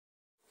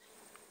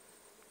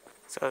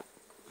So,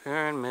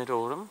 we're in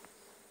mid-autumn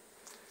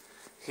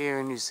here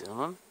in New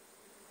Zealand,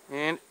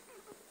 and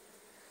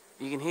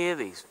you can hear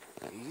these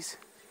bees,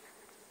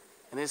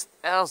 and there's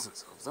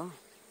thousands of them.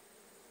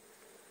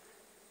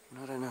 And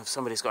I don't know if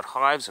somebody's got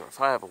hives or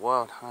if I have a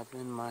wild hive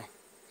in my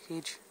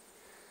hedge,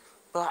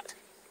 but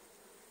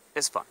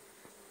it's fun.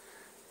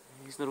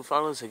 These little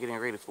fellas are getting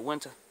ready for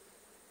winter,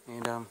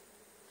 and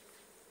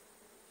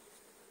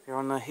they're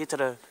on the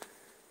hetero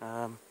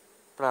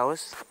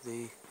flowers,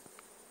 the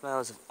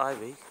flowers of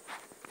ivy,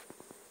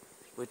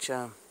 which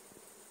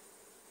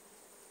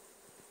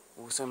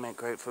also make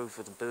great food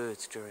for the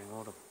birds during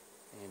autumn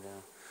and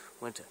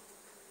winter.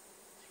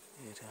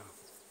 And,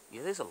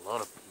 yeah, there's a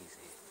lot of bees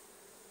here.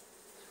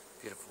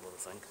 Beautiful little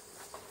thing.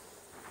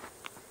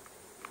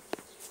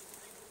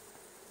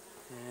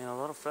 And a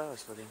lot of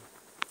flowers for them.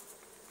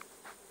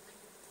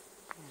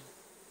 Yeah.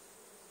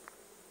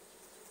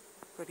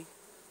 Pretty.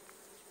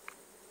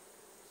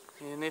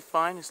 And they're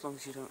fine as long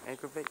as you don't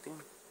aggravate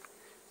them.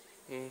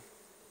 Yeah.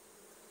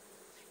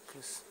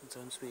 Because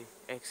sometimes we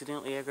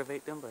accidentally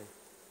aggravate them by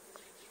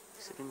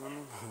sitting on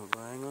them or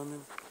lying on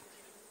them.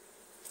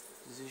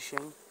 This is a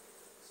shame.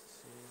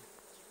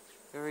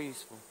 It's very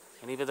useful.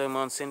 And even though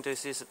Monsanto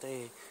says that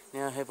they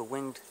now have a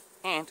winged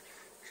ant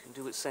which can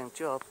do its same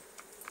job,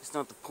 it's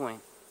not the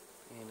point.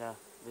 And they're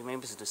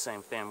members of the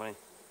same family.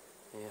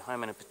 They're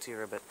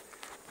Hymenoptera, but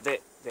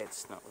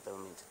that's not what they were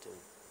meant to do.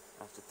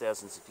 After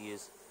thousands of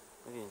years,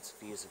 millions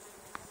of years of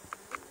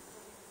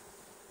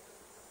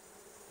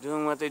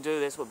doing what they do,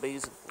 that's what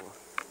bees are for.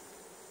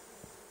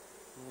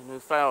 And new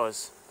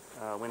flowers,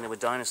 when there were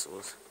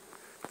dinosaurs,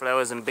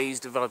 flowers and bees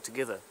developed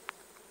together.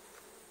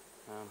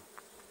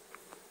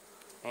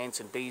 Ants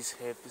and bees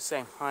have the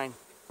same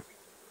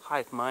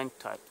hive mind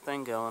type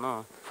thing going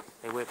on.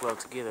 They work well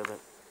together, but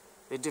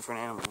they're different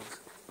animals,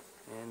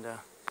 and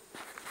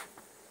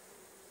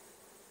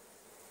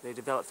they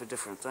develop for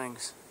different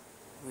things.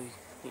 We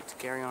need to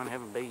carry on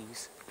having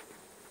bees.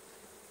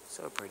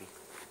 So pretty.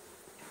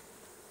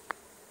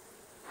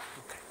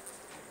 Okay,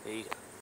 there you go.